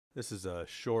This is a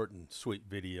short and sweet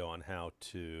video on how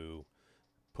to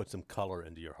put some color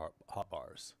into your hot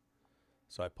bars.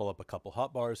 So I pull up a couple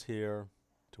hot bars here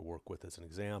to work with as an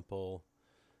example.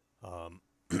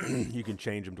 You can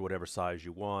change them to whatever size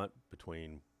you want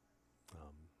between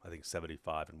I think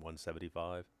 75 and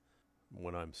 175.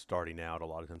 When I'm starting out, a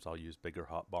lot of times I'll use bigger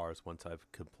hot bars once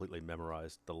I've completely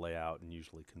memorized the layout and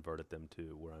usually converted them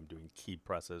to where I'm doing key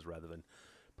presses rather than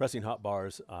pressing hot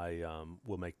bars. I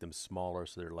will make them smaller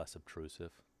so they're less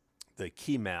obtrusive. The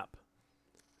key map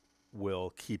will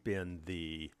keep in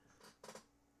the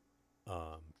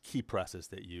key presses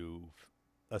that you've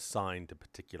assigned to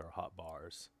particular hot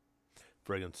bars.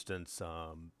 For instance,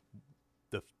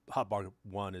 the hotbar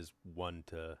 1 is 1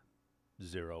 to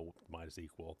 0 minus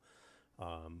equal.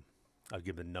 I've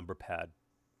given number pad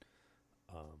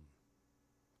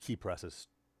key presses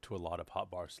to a lot of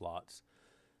hotbar slots.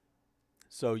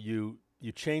 So you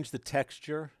change the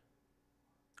texture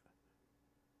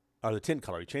or the tint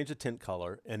color. You change the tint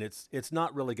color, and it's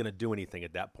not really going to do anything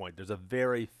at that point. There's a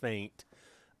very faint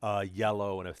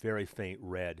yellow and a very faint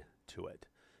red to it.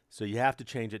 So you have to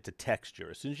change it to texture.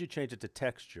 As soon as you change it to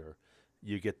texture,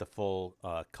 you get the full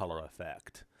color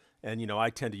effect. And I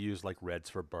tend to use like reds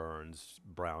for burns,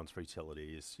 browns for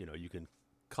utilities. You can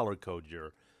color code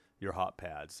your hot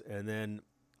pads, and then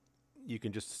you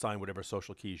can just assign whatever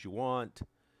social keys you want.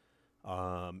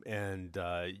 And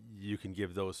you can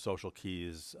give those social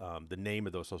keys, the name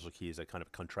of those social keys, a kind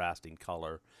of contrasting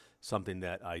color, something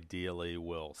that ideally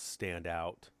will stand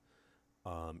out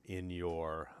in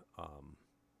your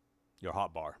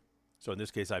hotbar. So in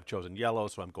this case, I've chosen yellow,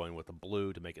 so I'm going with a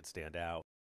blue to make it stand out.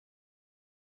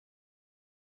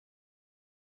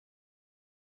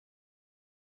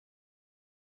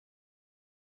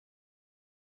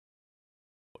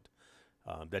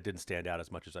 That didn't stand out as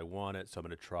much as I wanted, so I'm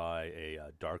going to try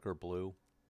a darker blue.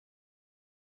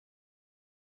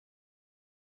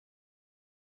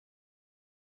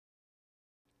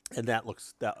 And that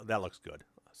looks good.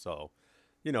 So,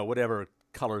 whatever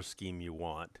color scheme you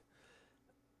want.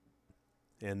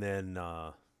 And then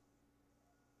the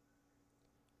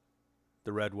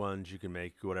red ones, you can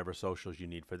make whatever socials you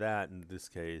need for that. In this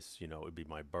case, it would be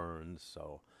my burns,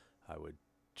 so I would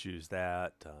choose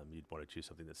that. You'd want to choose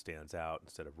something that stands out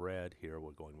instead of red. Here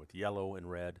we're going with yellow and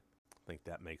red. I think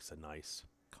that makes a nice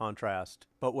contrast,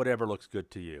 but whatever looks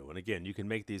good to you. And again, you can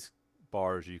make these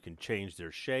bars, you can change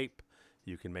their shape.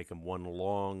 You can make them one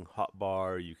long hot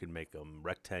bar. You can make them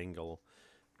rectangle.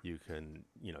 You can,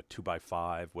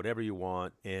 2x5, whatever you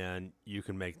want. And you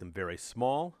can make them very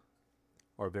small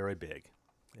or very big.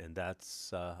 And that's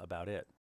about it.